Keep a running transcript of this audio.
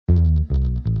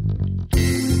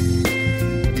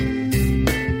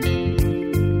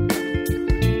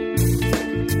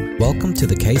Welcome to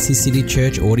the Casey City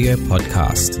Church audio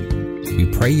podcast. We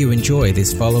pray you enjoy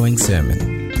this following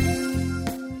sermon.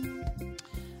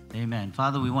 Amen.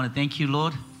 Father, we want to thank you,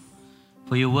 Lord,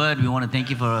 for your word. We want to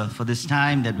thank you for this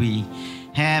time that we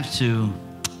have to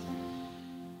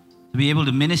be able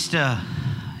to minister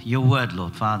your word,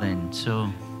 Lord, Father. And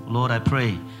so, Lord, I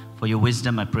pray for your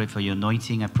wisdom. I pray for your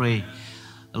anointing. I pray,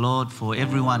 Lord, for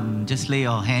everyone. Just lay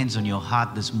our hands on your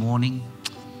heart this morning.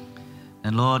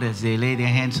 And Lord, as they lay their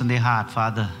hands on their heart,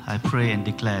 Father, I pray and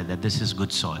declare that this is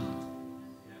good soil.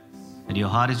 That your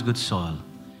heart is good soil.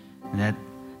 And that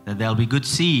there'll be good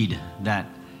seed that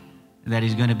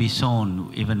is going to be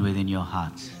sown even within your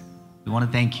hearts. We want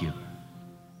to thank you.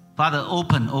 Father,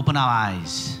 open our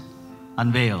eyes.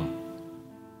 Unveil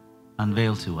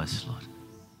to us, Lord.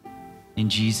 In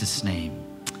Jesus' name,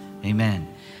 amen.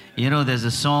 You know, there's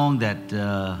a song that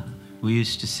we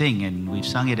used to sing, and we've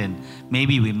sung it, and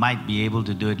maybe we might be able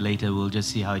to do it later. We'll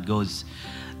just see how it goes.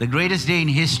 The greatest day in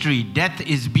history, death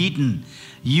is beaten.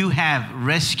 You have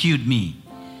rescued me.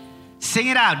 Sing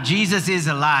it out. Jesus is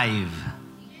alive.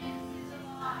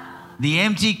 The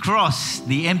empty cross,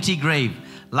 the empty grave,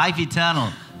 life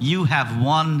eternal. You have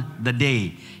won the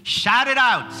day. Shout it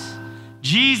out.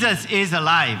 Jesus is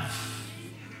alive.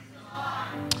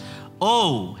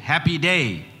 Oh, happy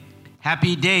day.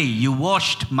 Happy day, you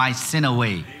washed my sin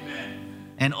away.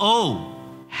 Amen. And oh,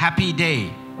 happy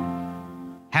day,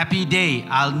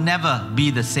 I'll never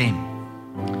be the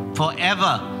same.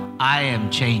 Forever I am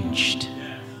changed.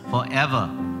 Yes. Forever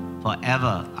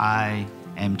I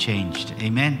am changed.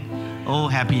 Amen. Oh,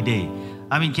 happy day.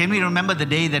 I mean, can we remember the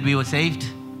day that we were saved?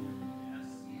 Yes.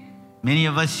 Many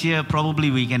of us here, probably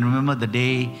we can remember the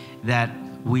day that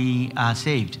we are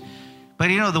saved. But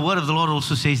you know, the word of the Lord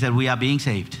also says that we are being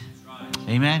saved.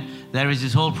 Amen. There is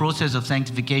this whole process of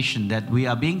sanctification that we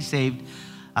are being saved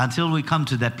until we come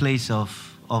to that place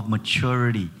of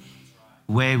maturity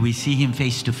where we see Him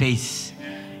face to face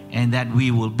and that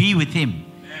we will be with Him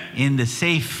in the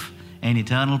safe and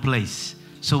eternal place.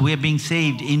 So we're being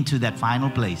saved into that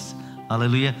final place.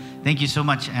 Hallelujah. Thank you so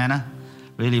much, Anna.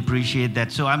 Really appreciate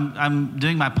that. So I'm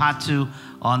doing my part 2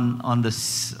 on the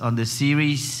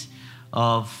series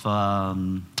of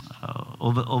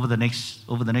over the next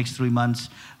 3 months,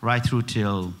 right through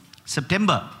till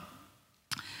September.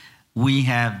 We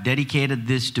have dedicated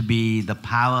this to be the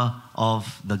power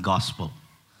of the gospel.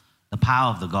 The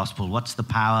power of the gospel. What's the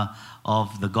power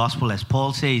of the gospel? As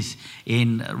Paul says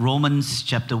in Romans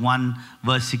chapter 1,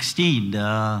 verse 16.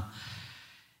 Are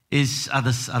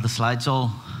the slides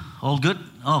all good?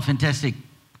 Oh, fantastic.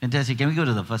 Fantastic. Can we go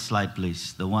to the first slide,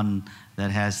 please? The one that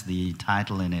has the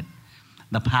title in it.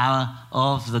 The power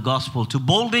of the gospel to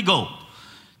boldly go.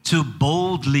 To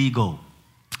boldly go.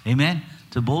 Amen?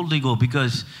 To boldly go.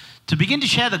 Because to begin to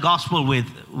share the gospel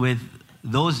with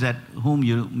those that whom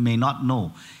you may not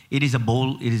know, it is a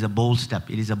bold step.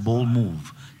 It is a bold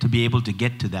move to be able to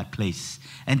get to that place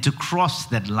and to cross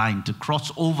that line, to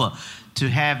cross over, to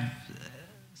have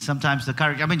sometimes the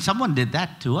courage. I mean, someone did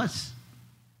that to us.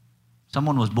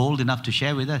 Someone was bold enough to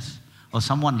share with us, or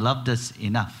someone loved us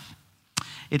enough.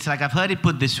 It's like I've heard it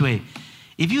put this way.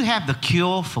 If you have the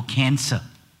cure for cancer,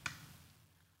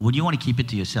 would you want to keep it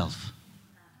to yourself?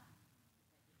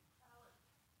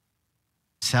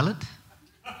 Sell it?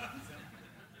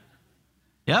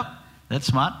 Yep, that's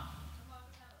smart.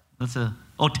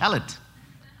 Tell it.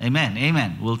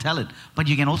 Amen. We'll tell it. But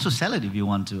you can also sell it if you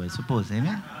want to, I suppose.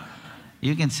 Amen.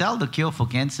 You can sell the cure for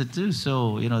cancer too.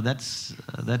 So, you know, that's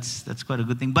quite a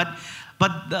good thing. But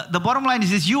the bottom line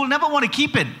is this: you will never want to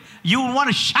keep it. You will want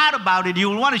to shout about it.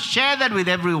 You will want to share that with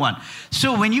everyone.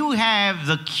 So when you have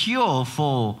the cure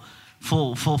for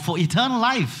eternal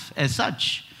life as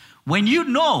such, when you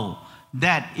know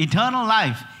that eternal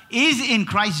life is in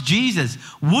Christ Jesus,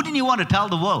 wouldn't you want to tell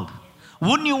the world?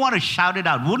 Wouldn't you want to shout it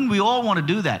out? Wouldn't we all want to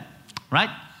do that? Right?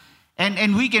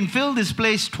 And we can fill this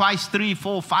place 2, 3,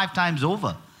 4, 5 times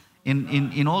over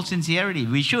in all sincerity.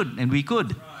 We should and we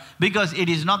could. Because it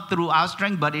is not through our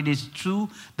strength, but it is through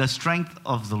the strength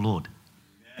of the Lord.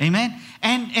 Amen?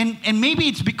 And maybe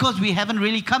it's because we haven't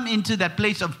really come into that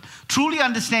place of truly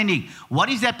understanding what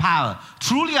is that power,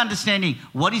 truly understanding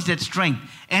what is that strength,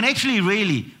 and actually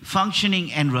really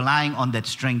functioning and relying on that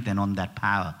strength and on that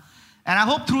power. And I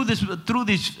hope through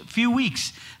these few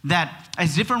weeks that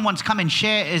as different ones come and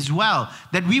share as well,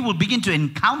 that we will begin to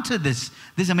encounter this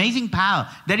amazing power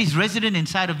that is resident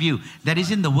inside of you, that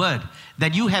is in the Word,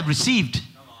 that you have received.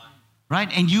 Right?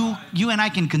 And you and I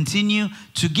can continue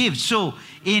to give. So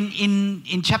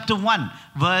in chapter 1,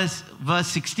 verse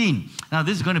 16. Now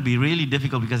this is going to be really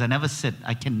difficult because I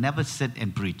can never sit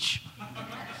and preach.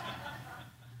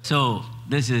 So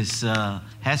this is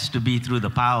has to be through the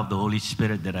power of the Holy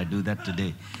Spirit that I do that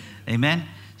today. Amen.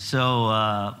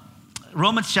 So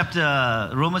Romans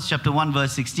chapter 1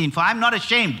 verse 16. For I'm not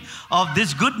ashamed of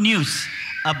this good news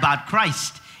about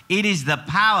Christ. It is the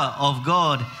power of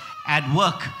God at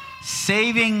work,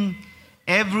 saving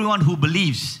everyone who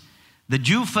believes, the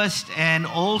Jew first and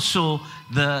also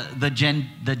the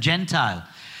Gentile.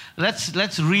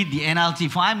 Let's read the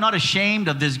NLT. For I'm not ashamed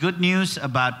of this good news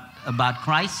about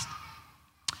Christ.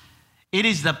 It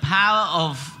is the power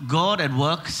of God at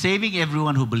work, saving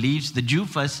everyone who believes, the Jew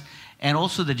first and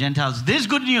also the Gentiles. This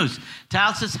good news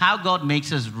tells us how God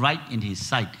makes us right in His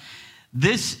sight.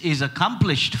 This is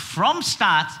accomplished from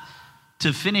start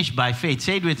to finish by faith.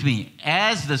 Say it with me.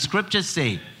 As the scriptures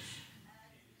say.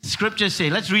 Scriptures say,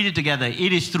 let's read it together.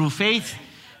 It is through faith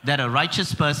that a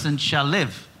righteous person shall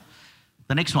live.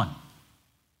 The next one.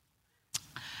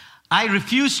 I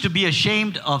refuse to be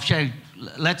ashamed of sharing.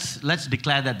 Let's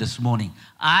declare that this morning.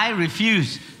 I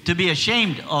refuse to be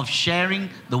ashamed of sharing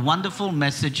the wonderful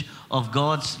message of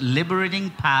God's liberating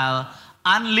power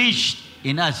unleashed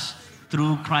in us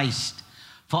through Christ.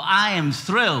 For I am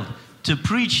thrilled to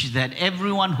preach that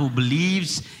everyone who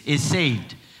believes is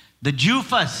saved. The Jew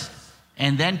first,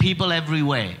 and then people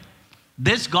everywhere.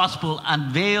 This gospel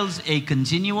unveils a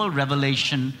continual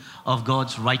revelation of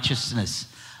God's righteousness,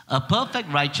 a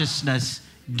perfect righteousness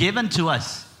given to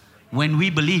us when we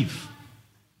believe.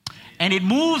 And it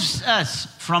moves us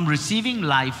from receiving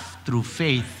life through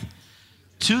faith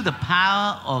to the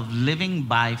power of living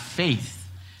by faith.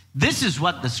 This is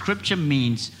what the scripture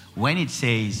means when it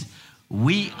says,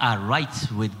 we are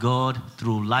right with God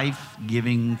through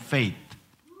life-giving faith.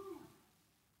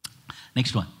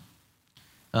 Next one.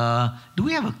 Do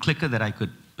we have a clicker that I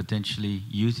could potentially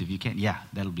use? If you can, yeah,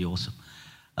 that'll be awesome.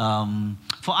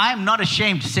 For I am not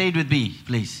ashamed. Say it with me,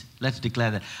 please. Let's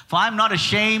declare that. For I am not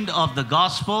ashamed of the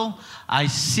gospel. I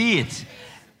see it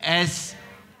as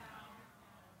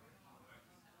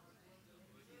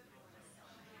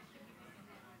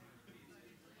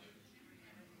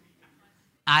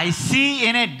I see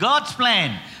in it God's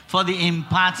plan for the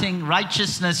imparting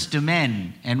righteousness to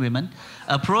men and women,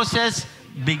 a process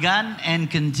begun and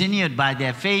continued by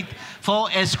their faith. For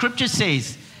as scripture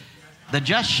says, the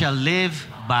just shall live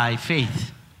by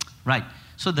faith. Right.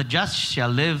 So the just shall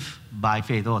live by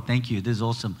faith. Oh, thank you. This is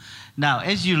awesome. Now,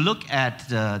 as you look at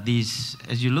these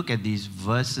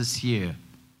verses here,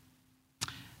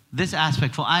 this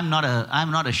aspect, for I'm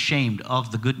not ashamed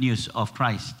of the good news of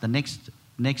Christ. The next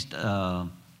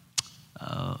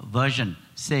version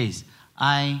says,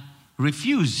 I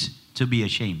refuse to be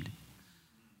ashamed.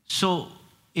 So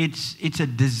it's a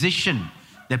decision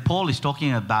that Paul is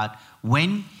talking about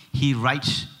when he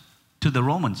writes to the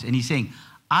Romans, and he's saying,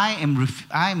 I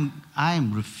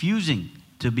am refusing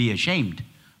to be ashamed,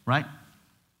 right?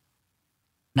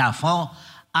 Now, for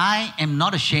I am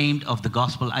not ashamed of the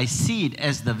gospel. I see it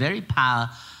as the very power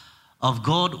of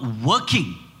God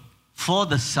working for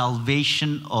the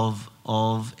salvation of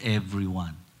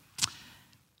everyone.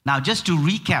 Now, just to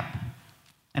recap,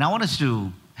 and I want us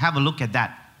to have a look at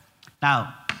that.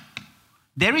 Now,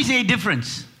 there is a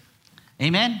difference.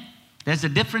 Amen? There's a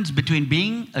difference between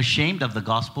being ashamed of the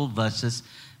gospel versus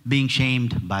being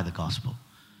shamed by the gospel.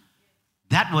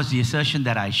 That was the assertion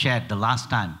that I shared the last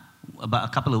time, about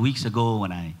a couple of weeks ago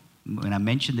when I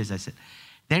mentioned this. I said,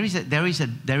 there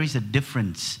is a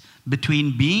difference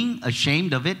between being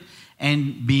ashamed of it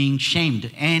and being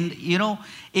shamed. And, you know,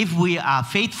 if we are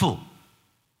faithful,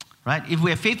 right? If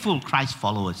we are faithful Christ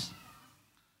followers,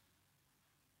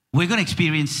 we're going to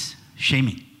experience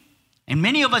shaming. And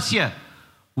many of us here,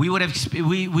 we would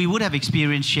have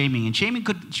experienced shaming. And shaming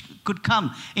could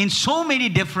come in so many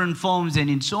different forms and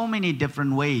in so many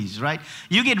different ways, right?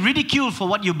 You get ridiculed for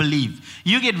what you believe.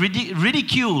 You get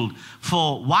ridiculed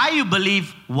for why you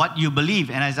believe what you believe.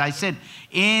 And as I said,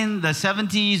 in the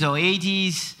 70s or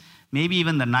 80s, maybe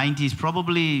even the 90s,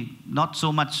 probably not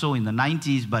so much so in the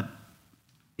 90s, but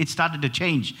it started to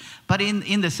change. But in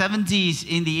the 70s,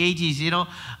 in the 80s, you know,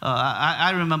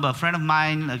 I remember a friend of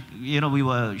mine, you know, we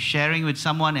were sharing with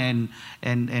someone and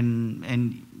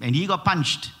he got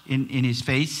punched in his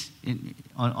face,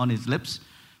 on his lips,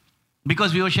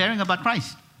 because we were sharing about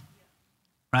Christ.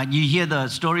 Right? You hear the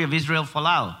story of Israel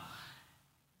Folau.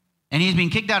 And he's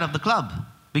been kicked out of the club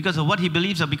because of what he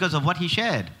believes or because of what he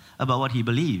shared about what he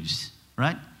believes.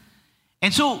 Right?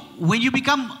 And so when you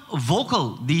become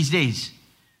vocal these days,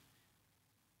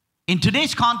 in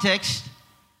today's context,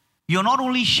 you're not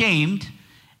only shamed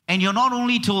and you're not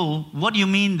only told, what do you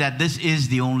mean that this is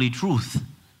the only truth?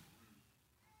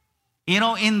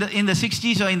 In the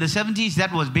 60s or in the 70s,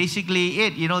 that was basically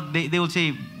it. They will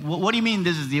say, what do you mean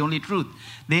this is the only truth?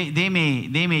 They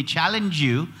may challenge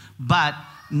you, but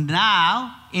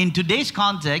now, in today's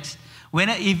context,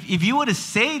 if you were to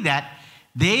say that,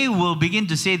 they will begin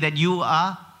to say that you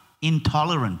are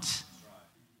intolerant.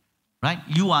 Right?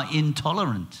 You are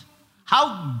intolerant.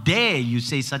 How dare you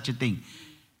say such a thing?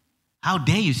 How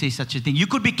dare you say such a thing? You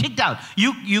could be kicked out.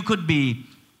 You could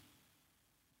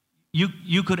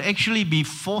actually be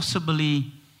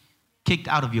forcibly kicked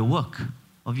out of your work,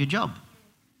 of your job.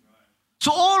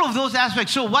 So all of those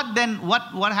aspects. So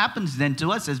what happens then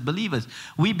to us as believers?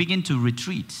 We begin to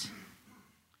retreat.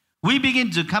 We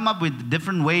begin to come up with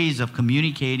different ways of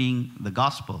communicating the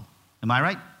gospel. Am I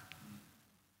right?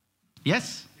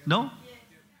 Yes? No?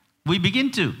 We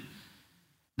begin to.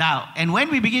 Now, and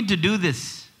when we begin to do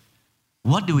this,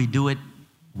 what do we do it?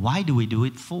 Why do we do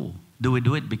it for? Do we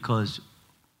do it because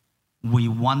we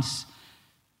want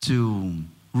to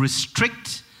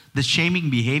restrict the shaming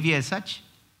behavior as such?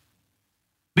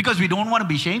 Because we don't want to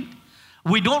be shamed?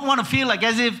 We don't want to feel like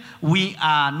as if we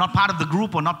are not part of the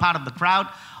group or not part of the crowd.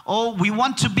 Or we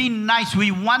want to be nice.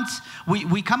 We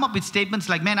come up with statements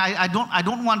like, man, I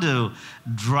don't want to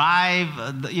drive,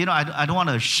 I don't want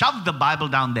to shove the Bible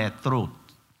down their throat.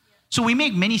 So we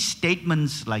make many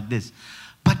statements like this.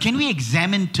 But can we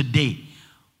examine today,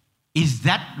 is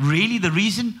that really the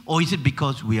reason, or is it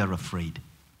because we are afraid?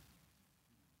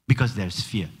 Because there's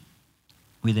fear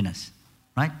within us,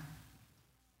 right?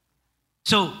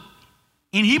 So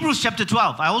in Hebrews chapter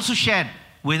 12, I also shared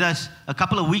with us a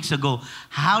couple of weeks ago,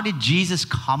 how did Jesus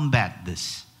combat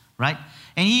this, right?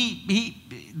 And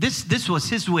this was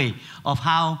his way of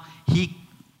how he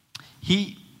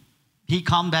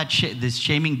combat this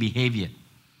shaming behavior.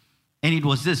 And it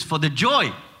was this: for the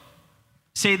joy,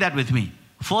 say that with me,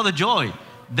 for the joy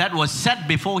that was set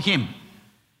before him,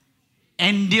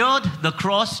 endured the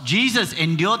cross. Jesus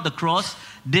endured the cross,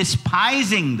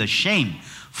 despising the shame.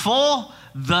 For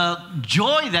the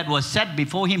joy that was set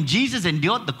before him, Jesus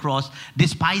endured the cross,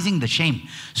 despising the shame.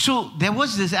 So there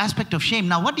was this aspect of shame.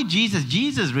 Now, what did Jesus?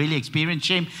 Jesus really experienced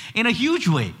shame in a huge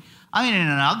way. I mean, in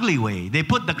an ugly way. They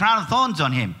put the crown of thorns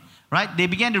on him, right? They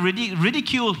began to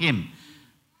ridicule him,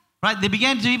 right? They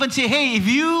began to even say, hey, if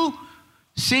you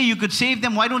say you could save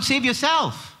them, why don't save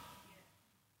yourself?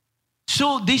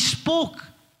 So they spoke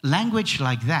language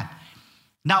like that.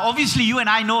 Now, obviously, you and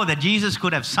I know that Jesus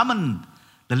could have summoned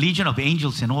the legion of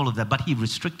angels and all of that, but he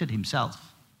restricted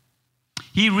himself.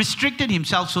 He restricted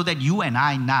himself so that you and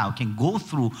I now can go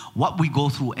through what we go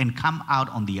through and come out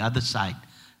on the other side,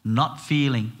 not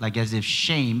feeling like as if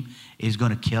shame is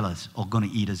going to kill us or going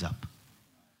to eat us up.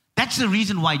 That's the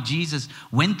reason why Jesus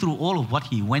went through all of what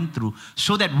he went through,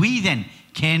 so that we then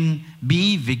can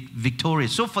be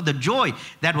victorious. So for the joy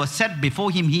that was set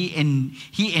before him,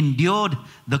 he endured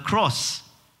the cross.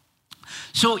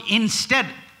 So instead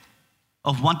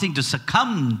of wanting to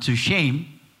succumb to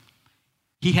shame,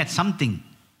 he had something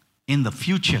in the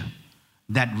future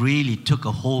that really took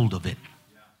a hold of it,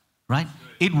 right?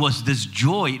 It was this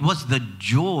joy. It was the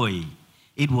joy.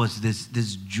 It was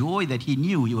this joy that he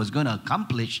knew he was going to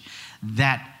accomplish.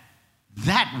 That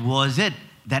was it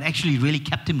that actually really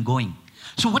kept him going.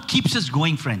 So what keeps us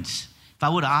going, friends? If I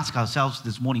were to ask ourselves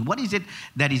this morning, what is it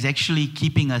that is actually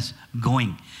keeping us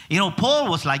going?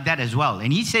 Paul was like that as well.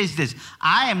 And he says this: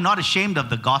 I am not ashamed of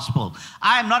the gospel.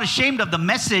 I am not ashamed of the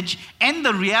message and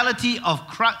the reality of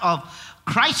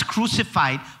Christ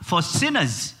crucified for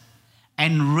sinners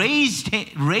and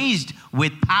raised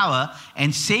with power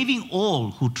and saving all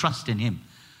who trust in him.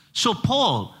 So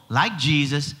Paul, like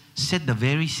Jesus, said the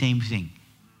very same thing,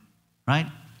 right?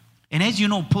 And as you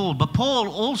know, Paul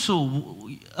also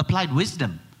applied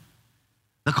wisdom.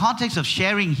 The context of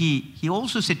sharing, he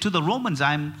also said to the Romans,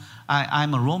 I'm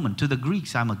a Roman. To the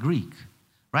Greeks, I'm a Greek.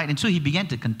 Right? And so he began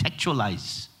to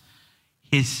contextualize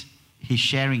his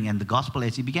sharing and the gospel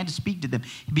as he began to speak to them.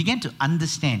 He began to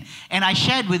understand. And I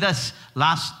shared with us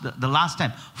the last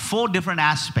time 4 different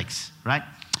aspects, right?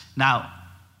 Now,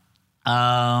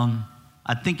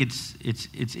 I think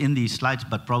it's in these slides,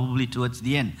 but probably towards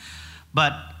the end.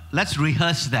 But let's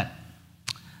rehearse that.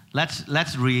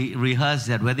 Let's rehearse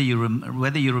that. Whether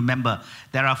you remember,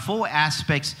 there are 4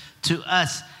 aspects to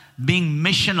us being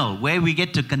missional, where we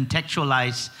get to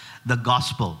contextualize the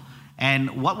gospel.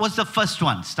 And what was the first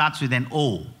one? Starts with an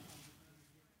O.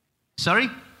 Sorry?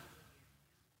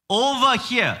 Over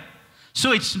here.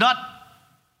 So it's not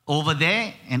over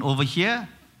there and over here.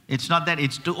 It's not that.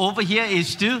 It's to over here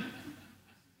is to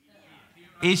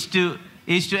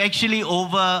actually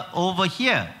over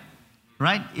here.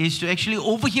 right, is to actually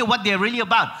overhear what they're really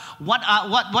about.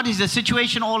 What is the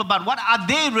situation all about? What are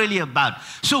they really about?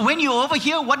 So when you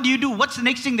overhear, what do? What's the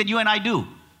next thing that you and I do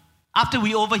after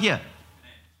we overhear?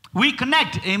 We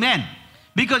connect, amen.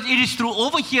 Because it is through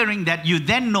overhearing that you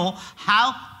then know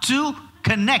how to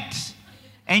connect.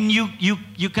 And you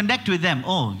connect with them.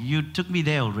 Oh, you took me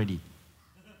there already.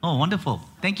 Oh, wonderful.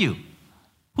 Thank you.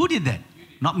 Who did that?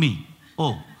 Not me.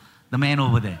 Oh, the man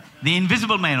over there. The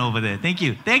invisible man over there. Thank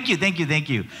you. Thank you. Thank you. Thank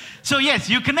you. So yes,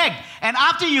 you connect. And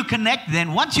after you connect,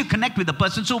 then once you connect with the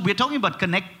person, so we're talking about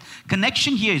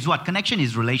connection here is what? Connection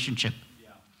is relationship.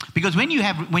 Because when you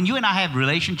and I have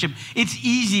relationship, it's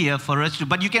easier for us to,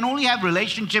 but you can only have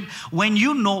relationship when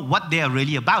you know what they are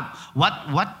really about,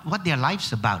 what their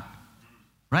life's about,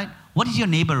 right? What is your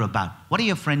neighbor about? What are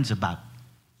your friends about?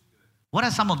 What are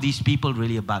some of these people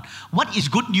really about? What is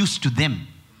good news to them?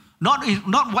 Not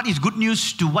what is good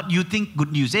news to what you think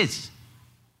good news is,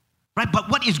 right? But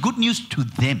what is good news to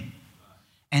them?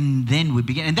 And then we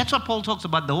begin. And that's what Paul talks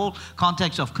about, the whole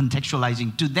context of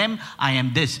contextualizing. To them, I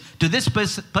am this. To this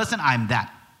person, I am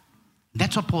that.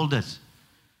 That's what Paul does.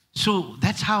 So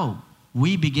that's how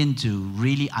we begin to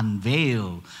really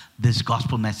unveil this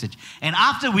gospel message. And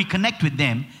after we connect with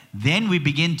them, then we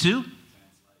begin to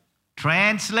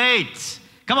translate.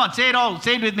 Come on, say it all.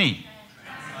 Say it with me.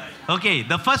 Okay,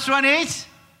 the first one is?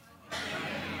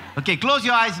 Okay, close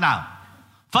your eyes now.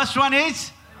 First one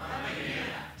is?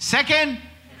 Second?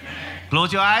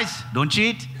 Close your eyes. Don't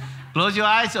cheat. Close your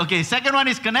eyes. Okay, second one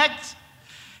is connect.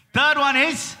 Third one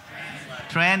is?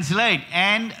 Translate.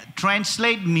 And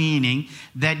translate meaning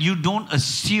that you don't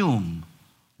assume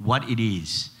what it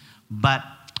is, but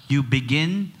you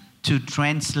begin to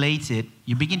translate it.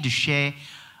 You begin to share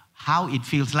how it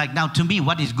feels like. Now, to me,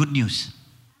 what is good news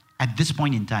at this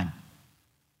point in time?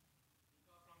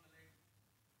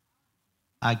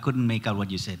 I couldn't make out what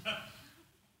you said.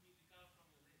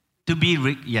 To be,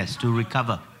 to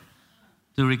recover.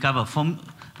 To recover.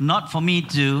 Not for me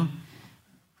to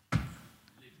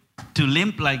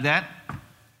limp like that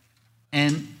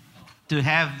and to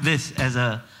have this as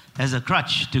a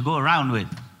crutch to go around with,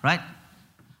 right?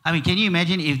 I mean, can you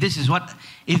imagine if this is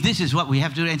what we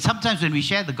have to do? And sometimes when we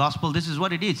share the gospel, this is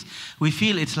what it is. We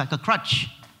feel it's like a crutch,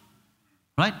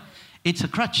 right? It's a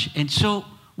crutch. And so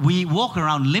we walk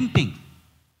around limping.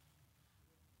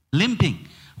 Limping.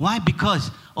 Why?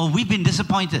 Because, we've been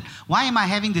disappointed. Why am I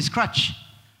having this crutch?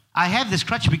 I have this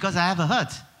crutch because I have a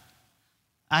hurt.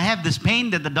 I have this pain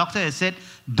that the doctor has said,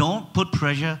 don't put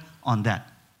pressure on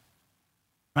that.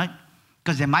 Right?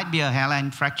 Because there might be a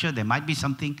hairline fracture, there might be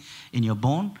something in your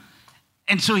bone.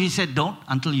 And so he said, don't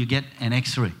until you get an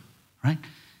x-ray. Right?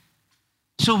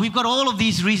 So we've got all of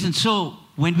these reasons. So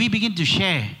when we begin to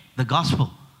share the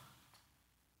gospel,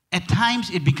 at times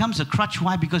it becomes a crutch.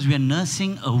 Why? Because we are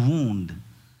nursing a wound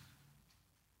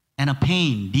and a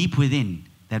pain deep within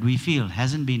that we feel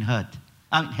hasn't been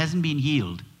hasn't been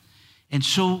healed. And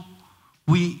so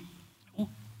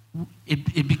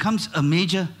it becomes a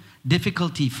major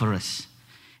difficulty for us.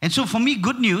 And so for me,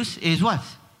 good news is what?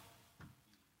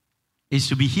 Is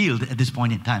to be healed at this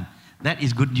point in time. That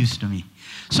is good news to me.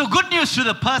 So good news to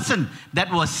the person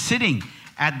that was sitting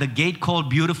at the gate called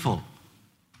Beautiful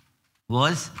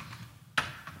was,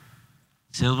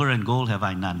 silver and gold have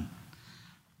I none,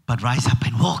 but rise up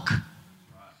and walk.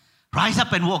 Rise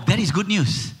up and walk. That is good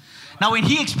news. Now when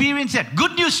he experienced that,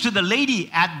 good news to the lady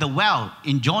at the well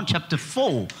in John chapter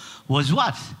 4 was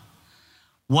what?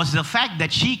 Was the fact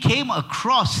that she came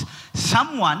across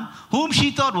someone whom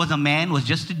she thought was a man, was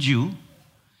just a Jew.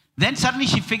 Then suddenly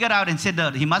she figured out and said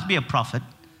that he must be a prophet.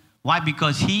 Why?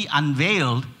 Because he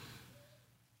unveiled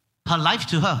her life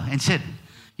to her and said,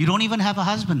 you don't even have a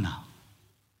husband now.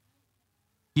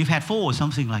 You've had 4 or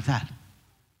something like that.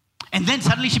 And then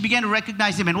suddenly she began to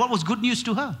recognize him. And what was good news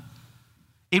to her?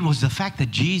 It was the fact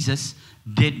that Jesus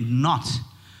did not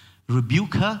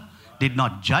rebuke her, did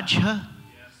not judge her,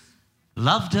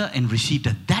 loved her and received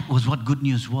her. That was what good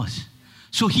news was.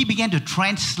 So he began to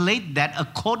translate that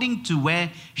according to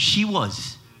where she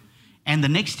was. And the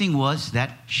next thing was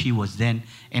that she was then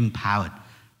empowered.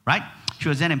 Right? She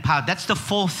was then empowered. That's the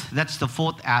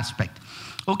fourth aspect.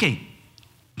 Okay.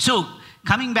 So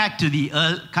coming back to the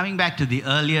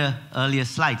earlier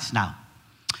slides now.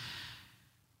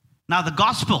 Now the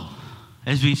gospel,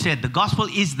 as we said, the gospel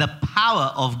is the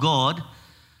power of God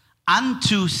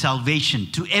unto salvation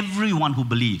to everyone who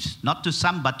believes. Not to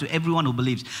some, but to everyone who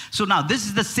believes. So now this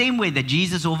is the same way that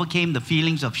Jesus overcame the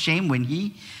feelings of shame when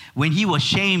he was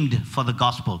shamed for the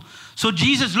gospel. So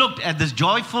Jesus looked at this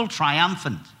joyful,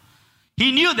 triumphant.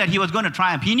 He knew that he was going to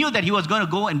triumph. He knew that he was going to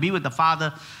go and be with the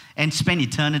Father and spend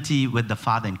eternity with the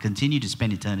Father and continue to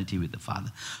spend eternity with the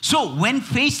Father. So when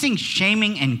facing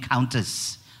shaming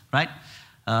encounters, right?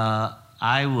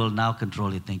 I will now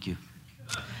control it. Thank you.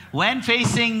 When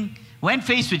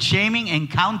faced with shaming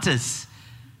encounters,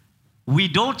 we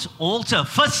don't alter.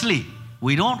 Firstly,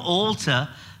 we don't alter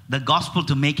the gospel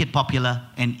to make it popular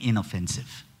and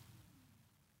inoffensive.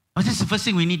 But this is the first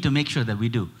thing we need to make sure that we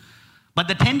do. But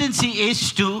the tendency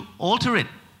is to alter it.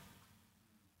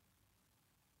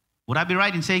 Would I be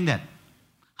right in saying that?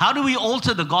 How do we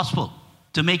alter the gospel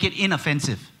to make it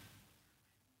inoffensive?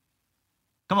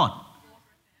 Come on.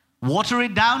 Water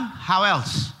it down? How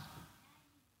else?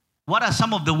 What are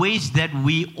some of the ways that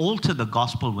we alter the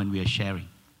gospel when we are sharing?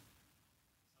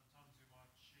 Sometimes we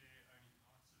might share only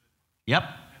parts of it. Yep.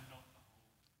 And not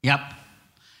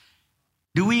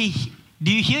the whole. Yep.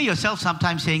 Do you hear yourself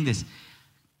sometimes saying this?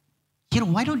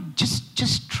 Why don't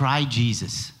just try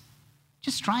Jesus?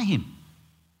 Just try him.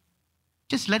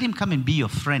 Just let him come and be your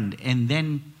friend. And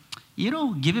then,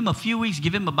 give him a few weeks,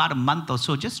 give him about a month or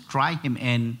so. Just try him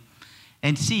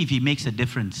and see if he makes a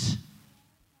difference.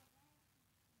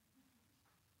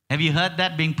 Have you heard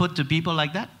that being put to people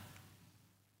like that?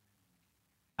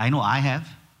 I know I have.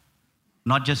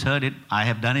 Not just heard it, I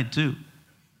have done it too.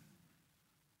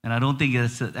 And I don't think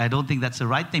that's the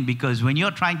right thing, because when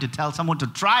you're trying to tell someone to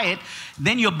try it,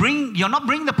 then you're not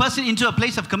bringing the person into a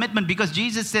place of commitment, because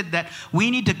Jesus said that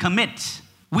we need to commit.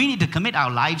 We need to commit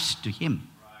our lives to him.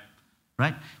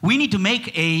 Right? We need to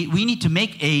make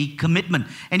a commitment.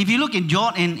 And if you look in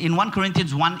 1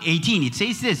 Corinthians 1:18, it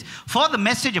says this: for the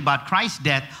message about Christ's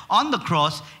death on the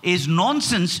cross is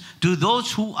nonsense to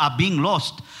those who are being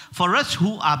lost. For us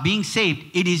who are being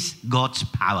saved, it is God's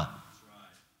power.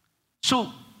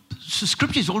 So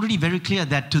Scripture is already very clear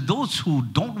that to those who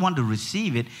don't want to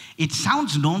receive it, it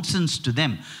sounds nonsense to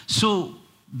them. So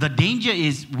the danger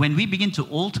is when we begin to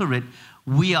alter it,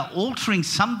 we are altering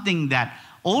something that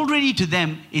already to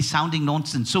them is sounding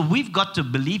nonsense. So we've got to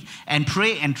believe and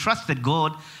pray and trust that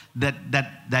God,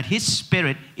 that his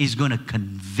Spirit is going to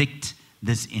convict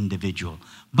this individual.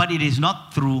 But it is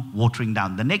not through watering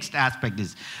down. The next aspect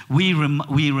is we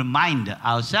remind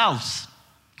ourselves,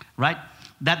 right,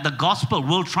 that the gospel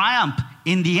will triumph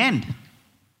in the end.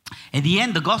 In the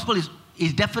end, the gospel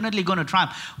is definitely going to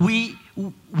triumph. We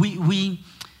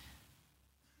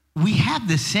have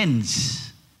the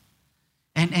sense,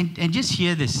 and just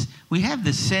hear this. We have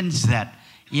the sense that,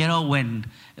 when,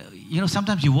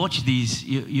 sometimes you watch these,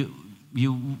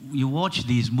 you watch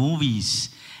these movies,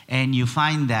 and you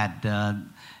find that,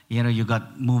 you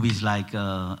got movies like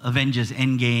Avengers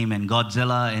Endgame and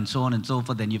Godzilla and so on and so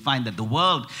forth, and you find that the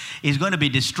world is going to be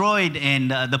destroyed,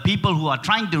 and the people who are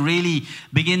trying to really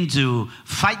begin to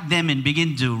fight them and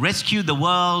begin to rescue the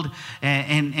world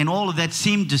and all of that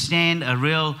seem to stand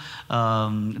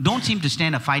don't seem to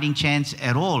stand a fighting chance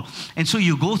at all. And so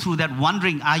you go through that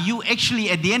wondering, are you actually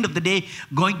at the end of the day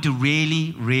going to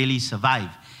really, really survive?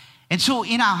 And so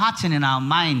in our hearts and in our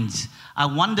minds, I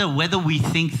wonder whether we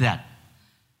think that.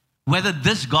 Whether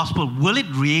this gospel, will it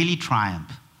really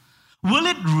triumph? Will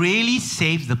it really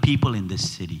save the people in this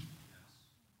city?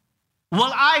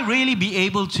 Will I really be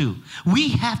able to? We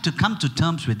have to come to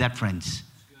terms with that, friends.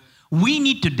 We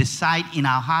need to decide in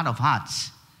our heart of hearts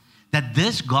that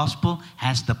this gospel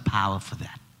has the power for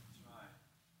that.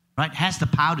 Right? Has the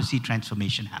power to see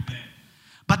transformation happen.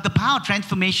 But the power of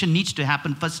transformation needs to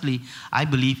happen, firstly, I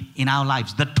believe, in our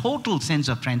lives. The total sense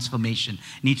of transformation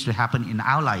needs to happen in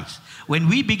our lives. When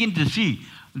we begin to see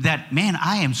that, man,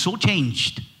 I am so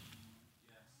changed.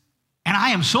 And I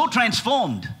am so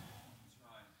transformed.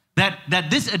 That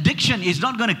this addiction is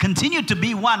not going to continue to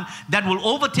be one that will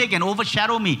overtake and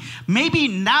overshadow me. Maybe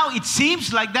now it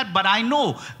seems like that, but I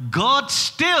know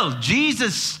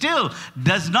Jesus still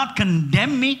does not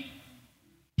condemn me.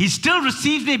 He still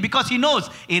receives me because he knows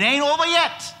it ain't over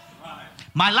yet.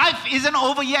 My life isn't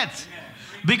over yet.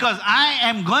 Because I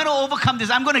am going to overcome this.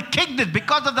 I'm going to kick this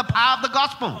because of the power of the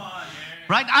gospel.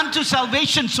 Right? Unto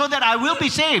salvation, so that I will be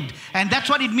saved. And that's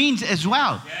what it means as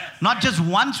well. Not just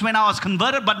once when I was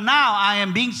converted, but now I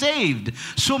am being saved.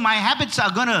 So my habits are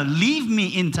going to leave me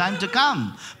in time to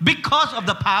come because of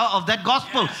the power of that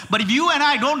gospel. But if you and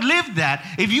I don't live that,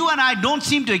 if you and I don't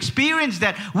seem to experience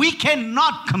that, we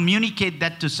cannot communicate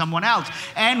that to someone else.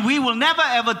 And we will never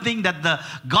ever think that the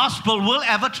gospel will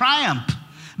ever triumph,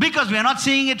 because we are not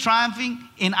seeing it triumphing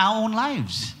in our own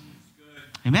lives.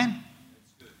 Amen.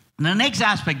 And the next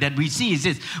aspect that we see is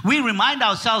this. We remind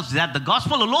ourselves that the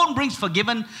gospel alone brings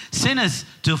forgiven sinners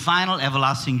to final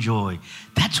everlasting joy.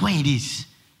 That's where it is.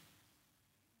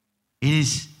 It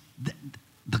is,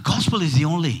 the gospel is the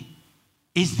only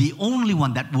is the only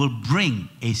one that will bring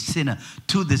a sinner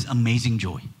to this amazing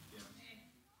joy.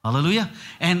 Hallelujah.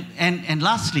 And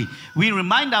lastly, we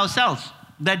remind ourselves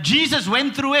that Jesus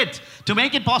went through it to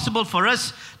make it possible for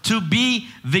us to be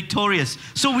victorious.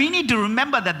 So we need to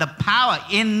remember that the power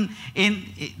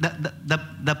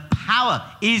the power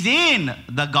is in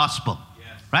the gospel.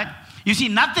 Yes. Right? You see,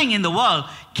 nothing in the world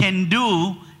can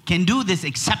do this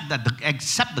except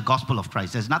the gospel of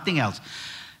Christ. There's nothing else.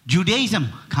 Judaism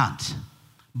can't.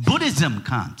 Buddhism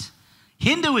can't.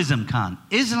 Hinduism can't.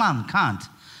 Islam can't.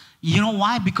 You know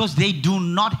why? Because they do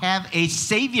not have a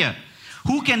savior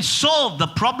who can solve the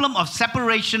problem of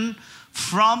separation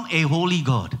from a holy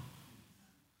God.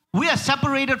 We are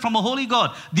separated from a holy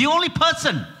God. The only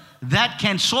person that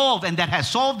can solve and that has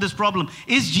solved this problem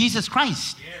is Jesus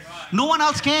Christ. Yes. No one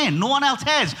else can. No one else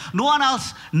has.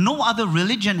 No other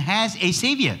religion has a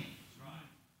savior.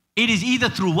 It is either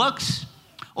through works,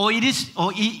 or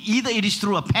either it is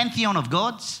through a pantheon of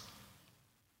gods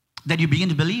that you begin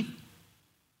to believe.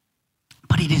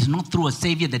 But it is not through a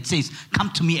savior that says,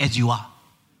 come to me as you are.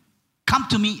 Come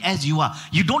to me as you are.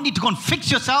 You don't need to go and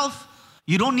fix yourself.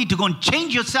 You don't need to go and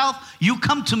change yourself. You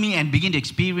come to me and begin to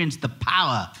experience the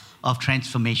power of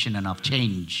transformation and of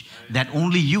change that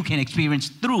only you can experience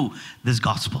through this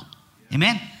gospel.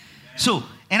 Amen? So,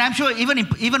 and I'm sure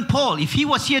even Paul, if he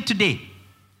was here today,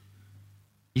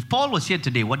 if Paul was here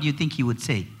today, what do you think he would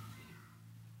say?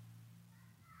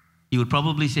 He would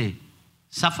probably say,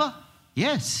 suffer?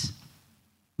 Yes.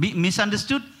 Be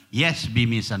misunderstood? Yes, be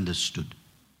misunderstood.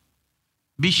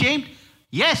 Be shamed?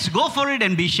 Yes, go for it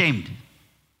and be shamed.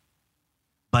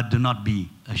 But do not be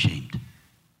ashamed.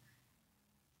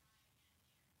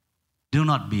 Do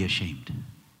not be ashamed.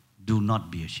 Do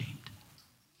not be ashamed.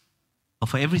 But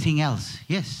for everything else,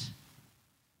 yes.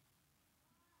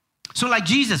 So like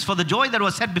Jesus, for the joy that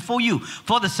was set before you,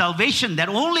 for the salvation that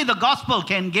only the gospel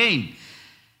can gain,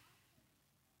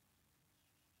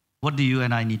 what do you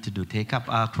and I need to do? Take up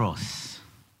our cross,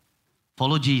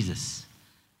 follow Jesus,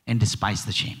 and despise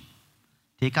the shame.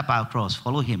 Take up our cross,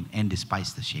 follow him, and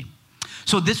despise the shame.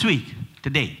 So this week,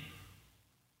 today,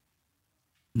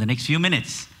 in the next few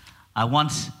minutes, I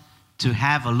want to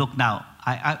have a look now.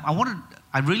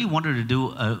 I really wanted to do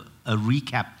a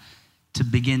recap to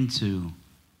begin to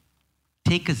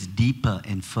take us deeper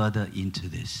and further into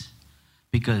this.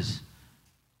 Because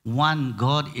one,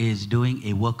 God is doing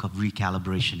a work of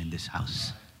recalibration in this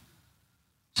house.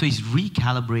 So he's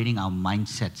recalibrating our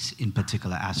mindsets in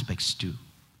particular aspects too,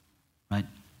 right?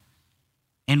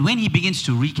 And when he begins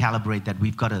to recalibrate that,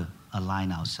 we've got to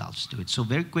align ourselves to it. So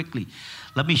very quickly,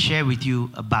 let me share with you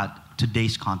about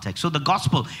today's context. So the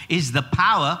gospel is the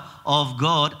power of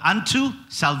God unto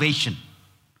salvation.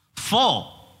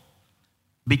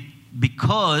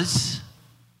 Because,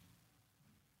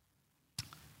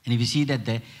 and if you see that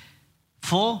there,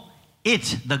 for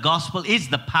it, the gospel is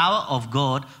the power of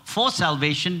God for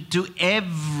salvation to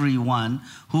everyone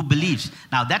who believes.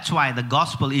 Now that's why the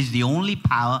gospel is the only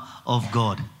power of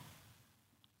God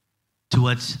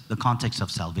towards the context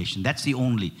of salvation. That's the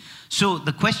only. So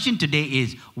the question today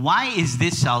is, why is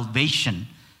this salvation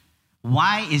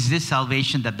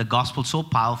that the gospel so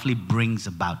powerfully brings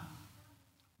about?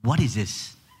 What is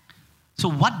this? So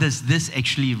what does this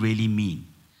actually really mean?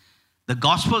 The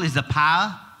gospel is the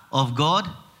power of God.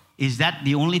 Is that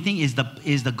the only thing? Is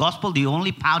the gospel the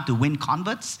only power to win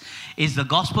converts? Is the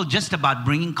gospel just about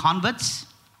bringing converts?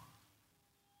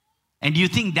 And do you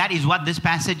think that is what this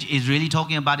passage is really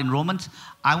talking about in Romans?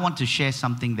 I want to share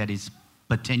something that is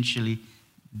potentially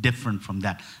different from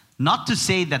that. Not to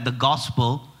say that the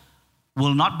gospel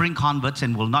will not bring converts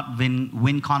and will not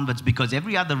win converts, because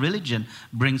every other religion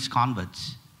brings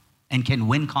converts and can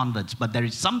win converts. But there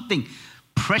is something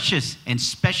precious and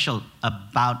special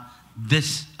about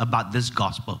this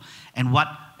gospel and what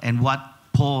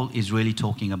Paul is really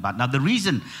talking about. Now, the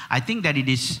reason I think that it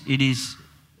is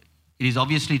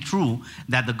obviously true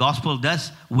that the gospel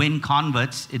does win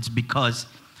converts. It's because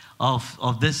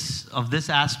of this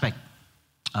aspect.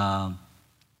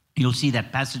 You'll see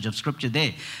that passage of scripture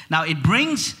there. Now, it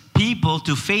brings people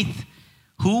to faith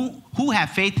who have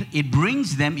faith. It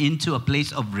brings them into a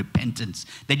place of repentance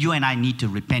that you and I need to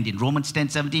repent. In Romans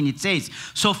 10:17, it says,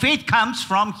 so faith comes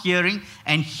from hearing,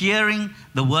 and hearing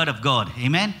the word of God.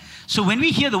 Amen? So when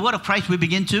we hear the word of Christ, we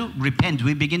begin to repent.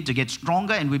 We begin to get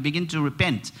stronger and we begin to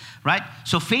repent, right?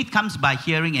 So faith comes by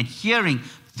hearing, and hearing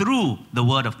through the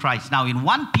word of Christ. Now in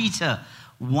 1 Peter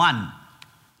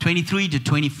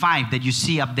 1:23-25 that you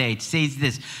see up there, it says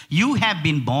this: you have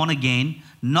been born again,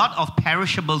 not of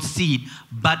perishable seed,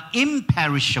 but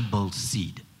imperishable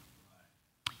seed.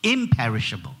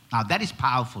 Imperishable. Now that is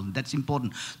powerful. That's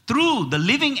important. Through the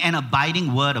living and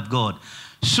abiding word of God.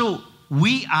 So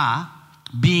we are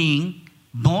being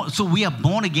born. So we are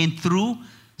born again through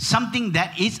something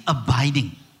that is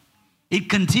abiding. It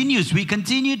continues. We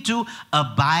continue to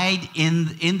abide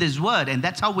in this word. And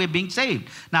that's how we're being saved.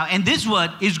 Now, and this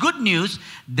word is good news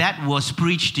that was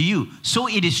preached to you. So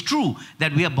it is true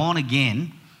that we are born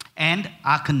again and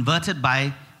are converted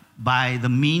by the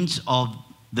means of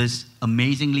this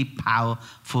amazingly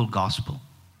powerful gospel.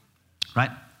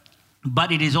 Right?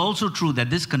 But it is also true that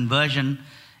this conversion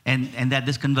and that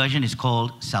this conversion is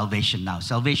called salvation. Now,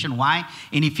 salvation, why?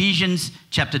 In Ephesians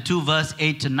chapter 2, verse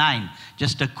 8 to 9,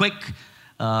 just a quick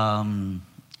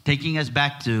taking us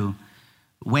back to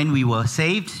when we were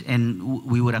saved, and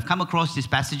we would have come across these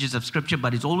passages of Scripture,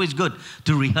 but it's always good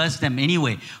to rehearse them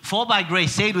anyway. For by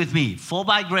grace, say it with me, for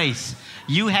by grace,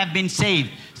 you have been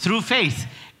saved through faith.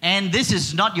 And this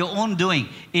is not your own doing.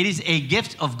 It is a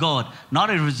gift of God, not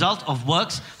a result of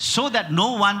works, so that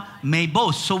no one may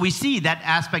boast. So we see that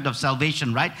aspect of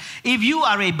salvation, right? If you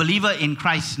are a believer in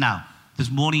Christ now, this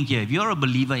morning here, if you're a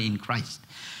believer in Christ,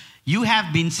 you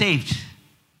have been saved.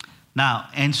 Now,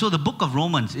 and so the book of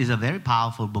Romans is a very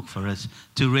powerful book for us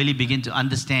to really begin to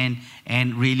understand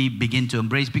and really begin to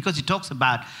embrace, because it talks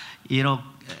about,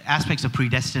 aspects of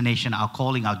predestination, our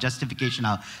calling, our justification,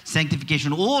 our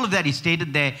sanctification. All of that is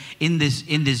stated there in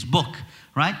this book,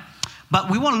 right? But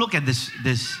we want to look at this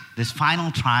final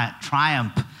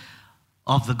triumph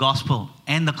of the gospel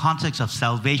and the context of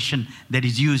salvation that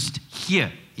is used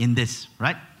here in this,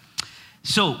 right?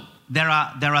 So there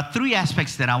are three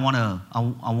aspects that I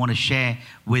want to share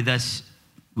with us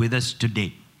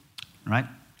today, right?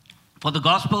 For the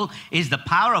gospel is the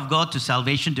power of God to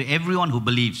salvation to everyone who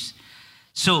believes.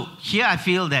 So here I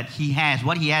feel that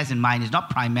what he has in mind is not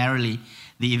primarily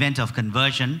the event of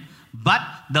conversion, but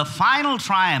the final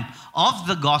triumph of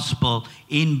the gospel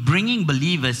in bringing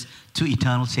believers to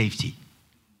eternal safety.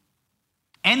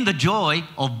 And the joy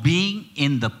of being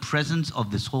in the presence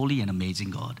of this holy and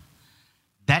amazing God.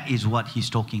 That is what he's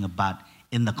talking about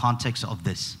in the context of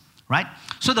this, right?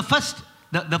 So the first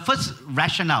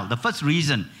rationale, the first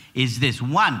reason is this.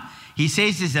 One, he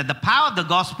says is that the power of the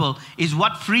gospel is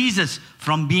what frees us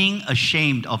from being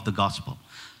ashamed of the gospel,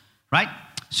 right?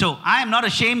 So I am not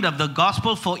ashamed of the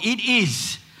gospel, for it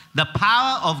is the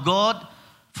power of God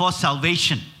for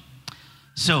salvation.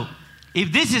 So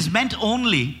if this is meant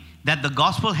only that the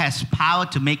gospel has power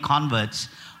to make converts,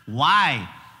 why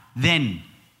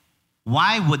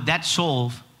would that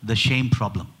solve the shame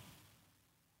problem?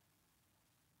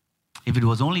 If it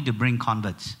was only to bring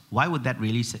converts, why would that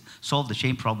really solve the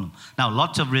shame problem? Now,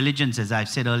 lots of religions, as I've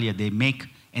said earlier, they make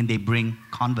and they bring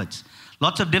converts.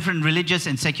 Lots of different religious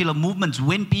and secular movements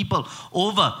win people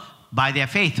over by their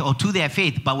faith or to their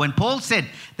faith. But when Paul said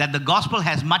that the gospel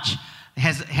has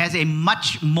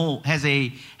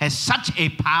such a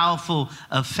powerful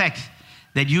effect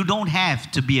that you don't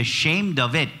have to be ashamed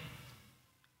of it,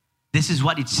 this is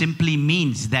what it simply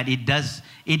means, that it does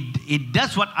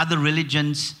what other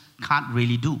religions can't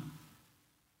really do.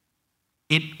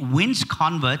 It wins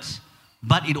converts,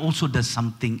 but it also does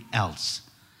something else.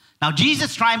 Now,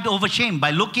 Jesus triumphed over shame by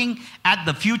looking at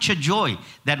the future joy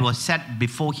that was set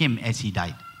before him as he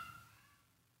died.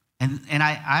 And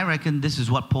I reckon this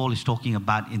is what Paul is talking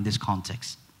about in this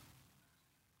context.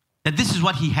 That this is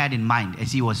what he had in mind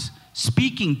as he was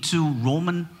speaking to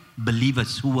Roman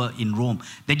believers who were in Rome,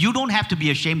 that you don't have to be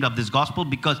ashamed of this gospel,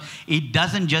 because it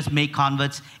doesn't just make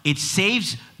converts, it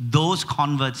saves those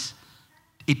converts.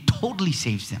 It totally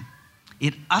saves them.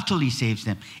 It utterly saves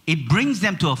them. It brings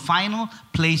them to a final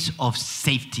place of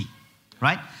safety,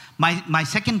 right? My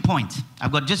second point,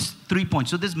 I've got just 3 points,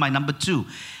 so this is my number 2.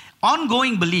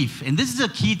 Ongoing belief, and this is a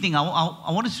key thing, I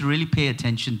want us to really pay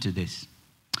attention to this.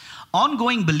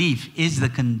 Ongoing belief is the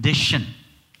condition.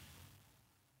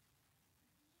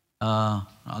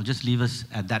 I'll just leave us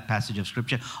at that passage of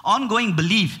Scripture. Ongoing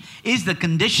belief is the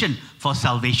condition for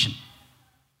salvation.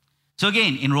 So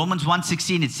again, in Romans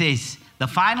 1:16, it says, the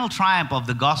final triumph of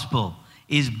the gospel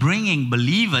is bringing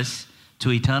believers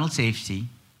to eternal safety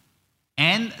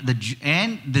and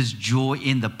this joy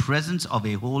in the presence of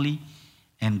a holy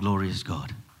and glorious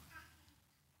God.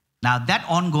 Now, that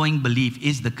ongoing belief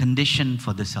is the condition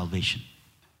for the salvation.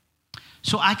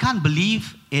 So I can't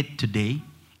believe it today,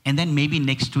 and then maybe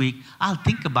next week I'll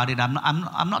think about it.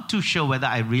 I'm not too sure whether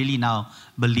I really now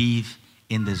believe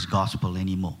in this gospel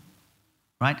anymore.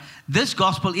 Right? This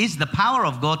gospel is the power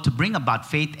of God to bring about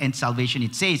faith and salvation.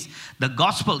 It says the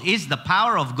gospel is the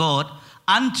power of God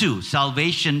unto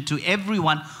salvation to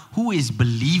everyone who is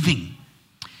believing.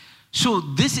 So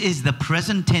this is the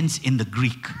present tense in the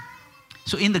Greek.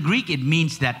 So in the Greek, it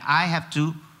means that I have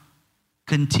to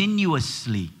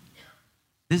continuously.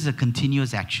 This is a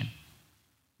continuous action,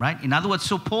 right? In other words,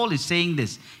 so Paul is saying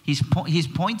this. He's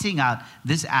pointing out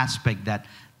this aspect that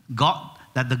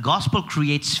that the gospel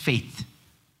creates faith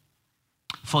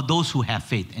for those who have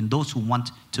faith and those who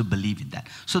want to believe in that.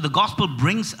 So the gospel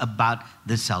brings about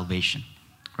this salvation,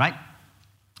 right?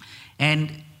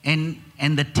 And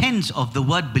the tense of the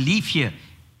word belief here,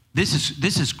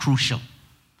 this is crucial.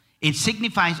 It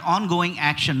signifies ongoing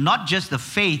action, not just the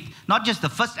faith, not just the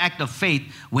first act of faith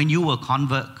when you were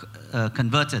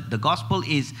converted. The gospel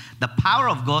is the power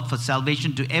of God for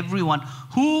salvation to everyone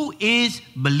who is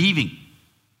believing.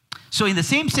 So in the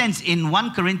same sense, in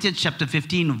 1 Corinthians chapter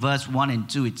 15, verse 1 and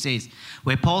 2, it says,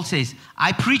 where Paul says,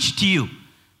 I preach to you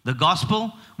the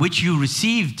gospel which you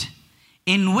received,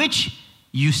 in which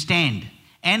you stand,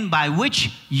 and by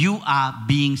which you are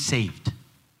being saved.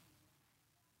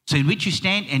 So in which you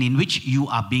stand and in which you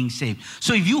are being saved.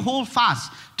 So if you hold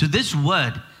fast to this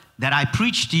word that I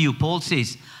preach to you, Paul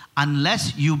says,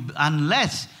 unless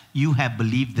you have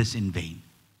believed this in vain.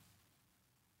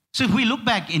 So if we look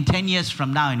back in 10 years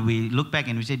from now and we look back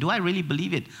and we say, do I really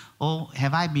believe it? Or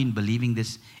have I been believing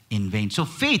this in vain? So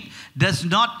faith does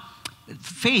not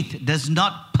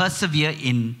persevere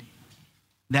in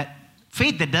that.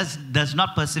 Faith that does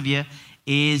not persevere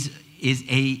is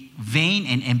a vain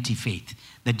and empty faith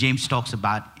that James talks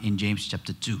about in James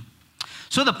chapter 2.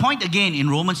 So the point again in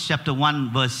Romans chapter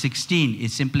 1 verse 16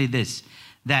 is simply this,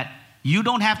 that you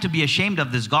don't have to be ashamed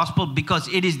of this gospel because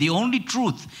it is the only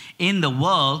truth in the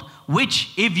world which,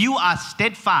 if you are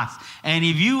steadfast and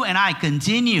if you and I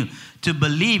continue to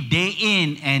believe day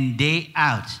in and day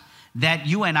out, that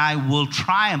you and I will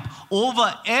triumph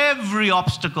over every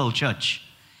obstacle, church.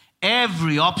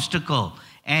 Every obstacle.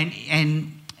 And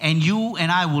you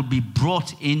and I will be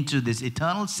brought into this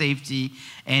eternal safety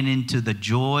and into the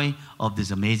joy of this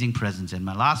amazing presence. And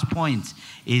my last point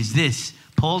is this.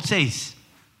 Paul says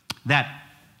that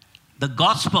the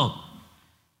gospel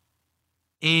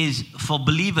is for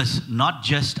believers, not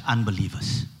just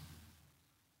unbelievers.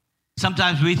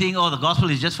 Sometimes we think, the gospel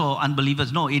is just for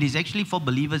unbelievers. No, it is actually for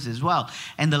believers as well.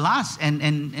 And the last, and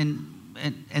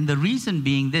the reason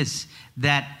being this,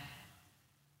 that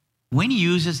when he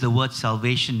uses the word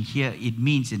salvation here, it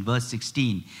means in verse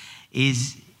 16,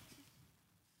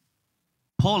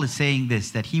 Paul is saying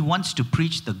this, that he wants to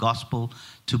preach the gospel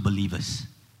to believers.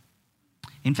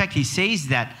 In fact, he says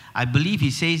that, I believe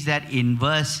he says that in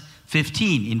verse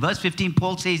 15. In verse 15,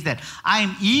 Paul says that, I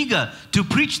am eager to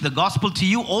preach the gospel to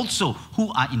you also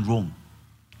who are in Rome.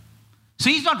 So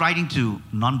he's not writing to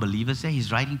non-believers there,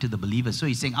 he's writing to the believers. So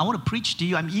he's saying, I want to preach to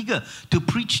you, I'm eager to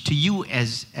preach to you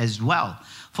as well.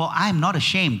 For I am not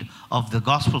ashamed of the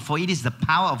gospel, for it is the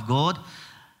power of God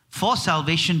for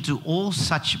salvation to all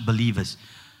such believers.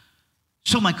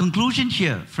 So my conclusion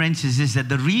here, friends, is that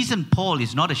the reason Paul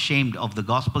is not ashamed of the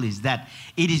gospel is that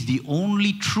it is the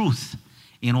only truth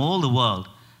in all the world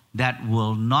that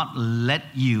will not let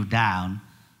you down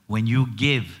when you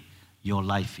give your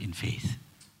life in faith.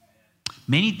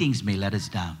 Many things may let us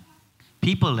down.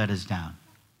 People let us down.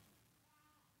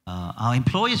 Our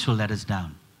employers will let us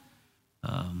down.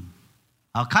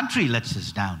 Our country lets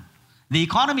us down. The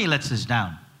economy lets us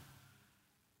down.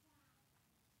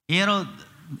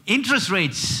 Interest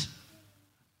rates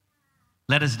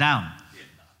let us down.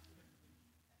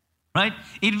 Right?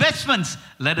 Investments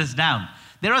let us down.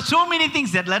 There are so many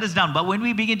things that let us down. But when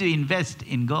we begin to invest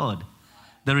in God,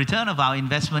 the return of our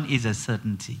investment is a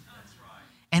certainty.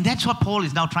 And that's what Paul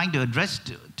is now trying to address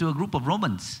to a group of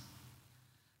Romans.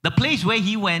 The place where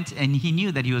he went and he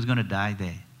knew that he was going to die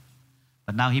there.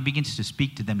 But now he begins to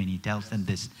speak to them and he tells them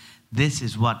this. This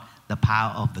is what the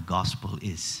power of the gospel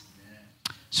is.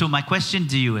 So my question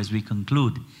to you as we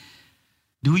conclude,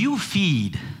 do you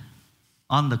feed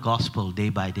on the gospel day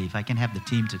by day? If I can have the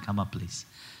team to come up, please.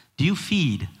 Do you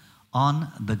feed on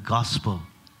the gospel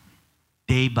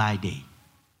day by day?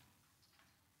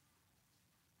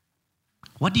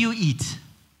 What do you eat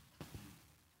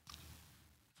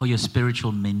for your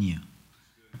spiritual menu?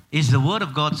 Is the Word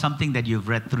of God something that you've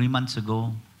read 3 months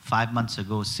ago, 5 months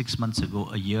ago, 6 months ago,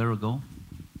 a year ago?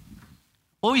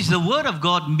 Or is the Word of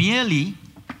God merely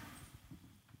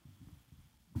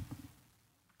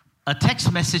a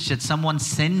text message that someone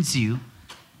sends you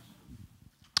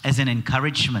as an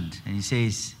encouragement? And he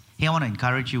says, hey, I want to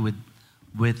encourage you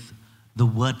with the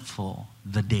word for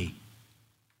the day.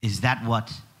 Is that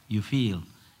what you feel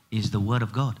is the Word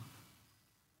of God?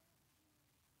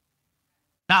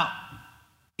 Now,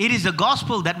 it is the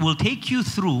gospel that will take you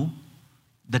through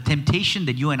the temptation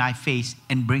that you and I face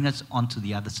and bring us onto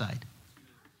the other side.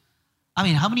 I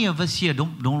mean, how many of us here,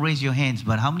 don't raise your hands,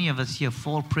 but how many of us here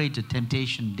fall prey to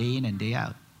temptation day in and day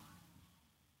out?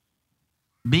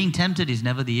 Being tempted is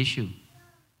never the issue.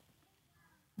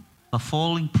 But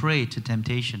falling prey to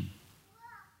temptation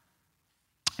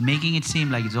and making it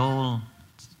seem like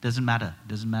doesn't matter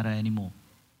anymore.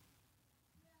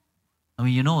 I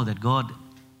mean, you know that God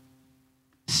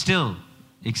still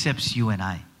accepts you and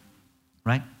I,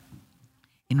 right?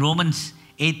 In Romans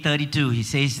 8:32, he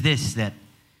says this, that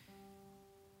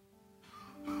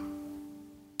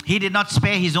he did not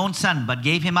spare his own son, but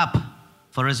gave him up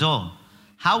for us all.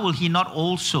 How will he not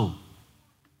also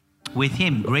with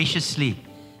him graciously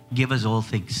give us all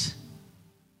things?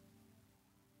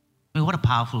 I mean, what a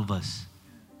powerful verse.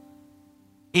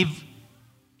 If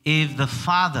the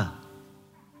Father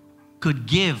could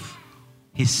give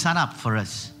his son up for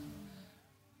us,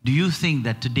 do you think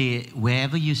that today,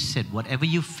 wherever you sit, whatever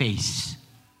you face,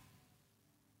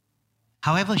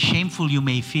 however shameful you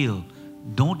may feel,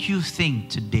 don't you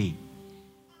think today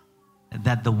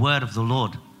that the word of the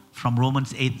Lord from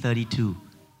Romans 8:32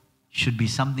 should be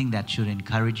something that should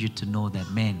encourage you to know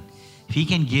that, man, if he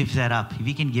can give that up, if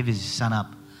he can give his son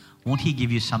up, won't he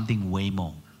give you something way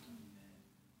more?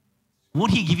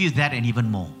 Won't he give you that and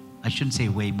even more? I shouldn't say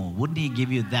way more. Wouldn't he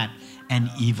give you that and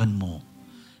even more?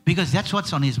 Because that's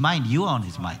what's on his mind. You are on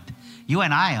his mind. You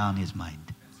and I are on his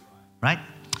mind. Right?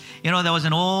 You know, there was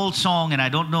an old song, and I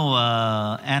don't know,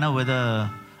 Anna,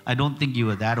 I don't think you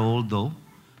were that old though,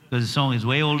 because the song is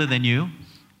way older than you.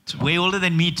 It's way older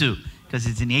than me too, because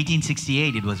it's in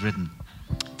 1868 it was written.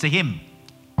 It's a hymn.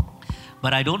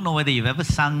 But I don't know whether you've ever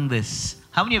sung this.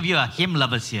 How many of you are hymn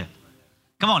lovers here?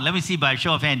 Come on, let me see by a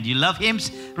show of hands. Do you love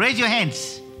hymns? Raise your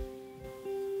hands.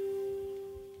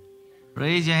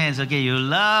 Raise your hands. Okay, you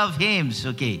love hymns.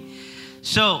 Okay.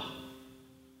 So,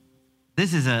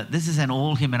 this is an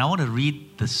old hymn, and I want to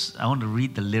read this. I want to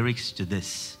read the lyrics to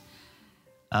this.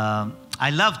 I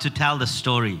love to tell the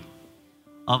story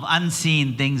of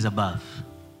unseen things above,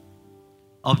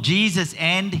 of Jesus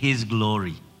and his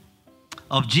glory,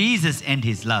 of Jesus and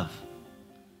his love.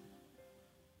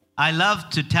 I love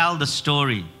to tell the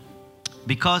story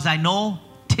because I know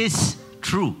 'tis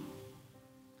true.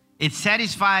 It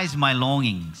satisfies my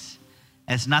longings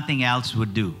as nothing else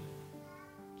would do.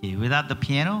 Okay, without the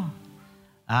piano.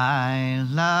 I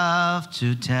love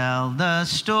to tell the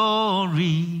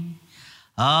story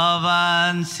of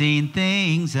unseen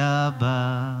things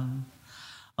above,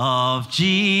 of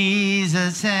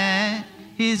Jesus and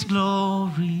his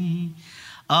glory,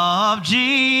 of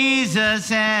Jesus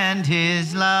and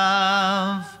his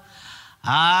love.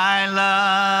 I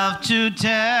love to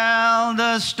tell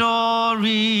the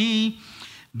story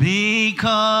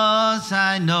because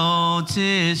I know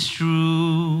 'tis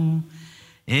true.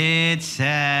 It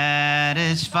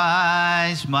satisfies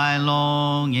my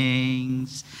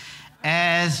longings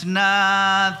as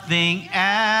nothing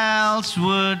else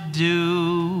would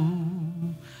do.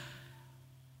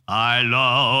 I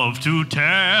love to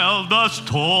tell the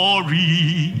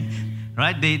story.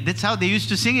 Right? That's how they used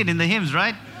to sing it in the hymns,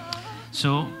 right?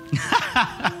 So,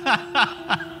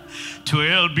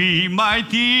 'twill be my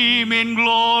theme in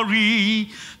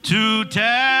glory to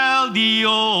tell the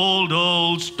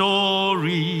old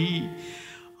story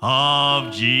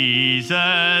of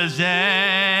Jesus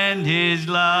and his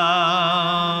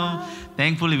love.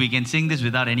 Thankfully, we can sing this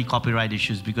without any copyright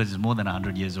issues because it's more than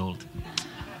 100 years old.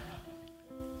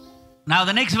 Now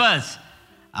the next verse.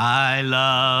 I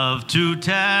love to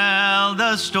tell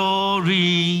the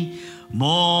story,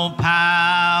 more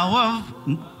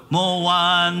powerful, more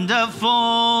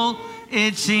wonderful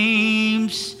it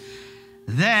seems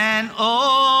than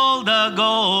all the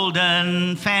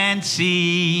golden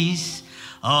fancies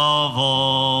of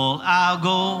all our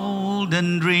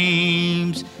golden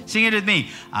dreams. Sing it with me.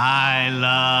 I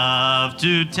love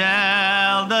to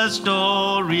tell the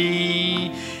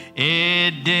story.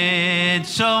 It did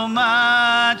so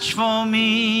much for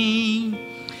me,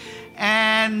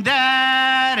 and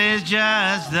that is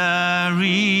just the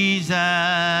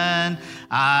reason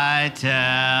I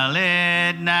tell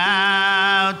it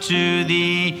now to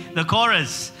thee. The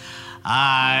chorus.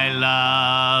 I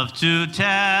love to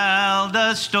tell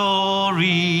the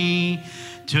story.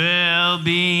 'Twill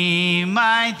be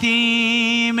my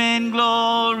theme in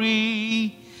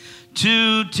glory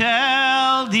to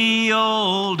tell the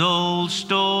old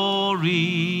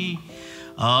story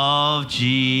of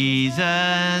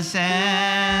Jesus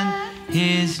and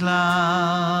his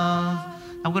love.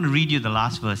 I'm going to read you the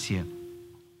last verse here.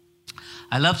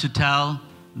 I love to tell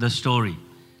the story.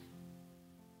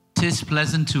 'Tis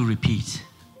pleasant to repeat.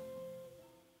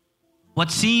 What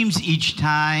seems each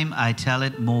time I tell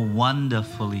it more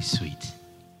wonderfully sweet.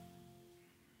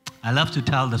 I love to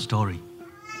tell the story.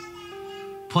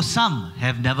 For some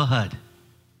have never heard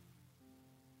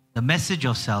the message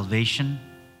of salvation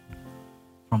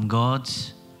from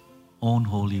God's own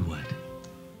holy word.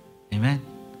 Amen?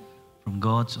 From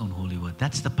God's own holy word.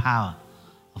 That's the power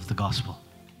of the gospel.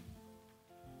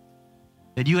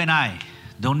 That you and I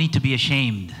don't need to be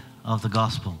ashamed of the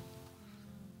gospel.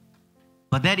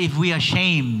 But that if we are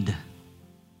ashamed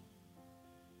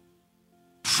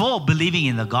for believing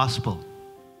in the gospel,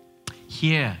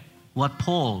 hear what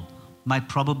Paul might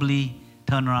probably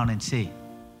turn around and say.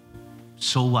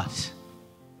 So what?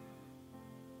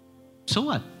 So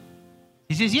what?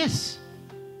 He says, yes,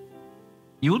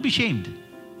 you will be shamed.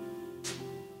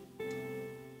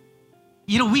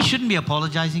 You know, we shouldn't be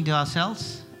apologizing to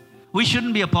ourselves. We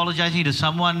shouldn't be apologizing to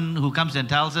someone who comes and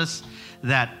tells us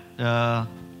that,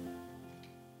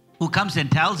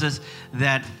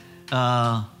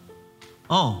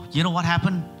 oh, you know what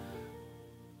happened?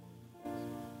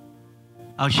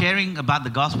 I was sharing about the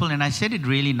gospel and I said it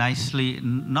really nicely,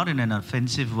 not in an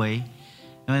offensive way.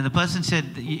 And when the person said,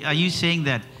 are you saying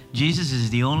that Jesus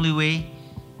is the only way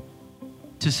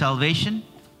to salvation?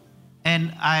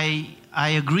 And I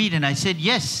agreed and I said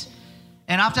yes.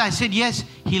 And after I said yes,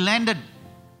 he landed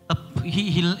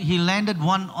he landed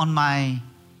one on my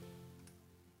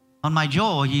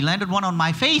jaw. He landed one on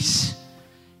my face.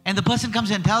 And the person comes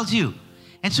and tells you.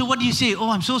 And so what do you say? Oh,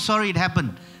 I'm so sorry it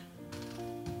happened.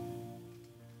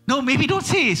 No, maybe don't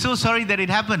say so sorry that it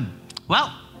happened.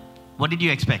 Well, what did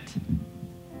you expect?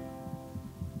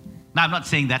 Now, I'm not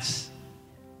saying that's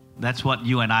what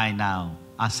you and I now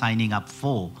are signing up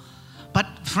for. But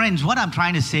friends, what I'm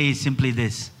trying to say is simply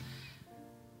this.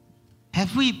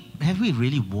 Have we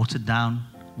really watered down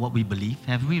what we believe?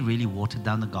 Have we really watered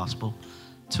down the gospel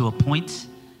to a point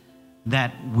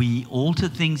that we alter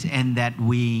things and that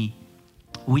we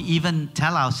even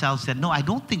tell ourselves that, no, I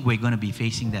don't think we're going to be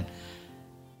facing that.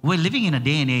 We're living in a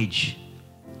day and age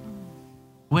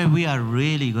where we are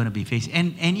really going to be facing,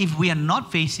 and if we are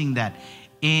not facing that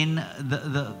in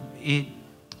the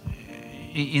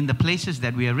places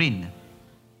that we are in,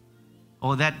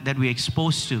 or that we're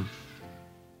exposed to,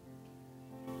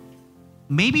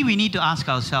 maybe we need to ask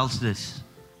ourselves this: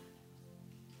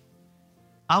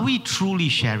 are we truly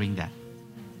sharing that?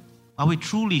 Are we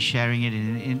truly sharing it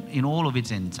in all of its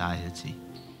entirety?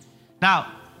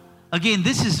 Now, again,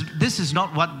 this is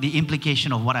not what the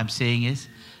implication of what I'm saying is,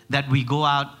 that we go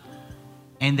out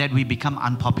and that we become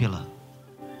unpopular.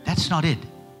 That's not it.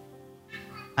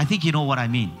 I think you know what I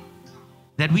mean.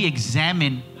 That we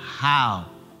examine how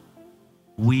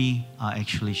we are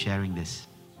actually sharing this.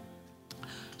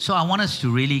 So I want us to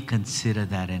really consider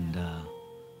that, and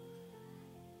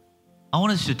I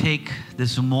want us to take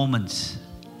this moments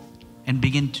and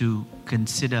begin to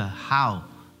consider, how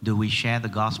do we share the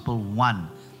gospel? One,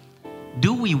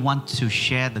 do we want to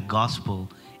share the gospel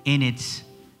in its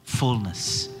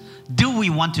fullness? Do we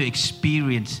want to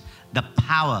experience the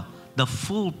power, the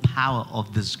full power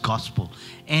of this gospel?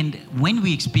 And when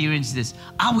we experience this,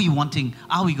 are we going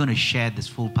to share this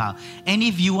full power? And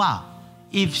if you are,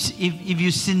 if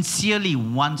you sincerely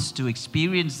want to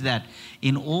experience that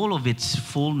in all of its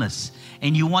fullness,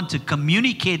 and you want to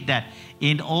communicate that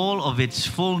in all of its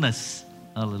fullness,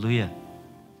 hallelujah,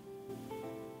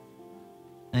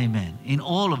 amen, in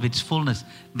all of its fullness,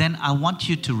 then I want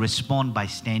you to respond by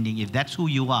standing. If that's who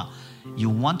you are, you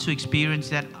want to experience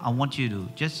that, I want you to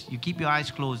you keep your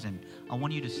eyes closed, and I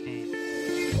want you to stand.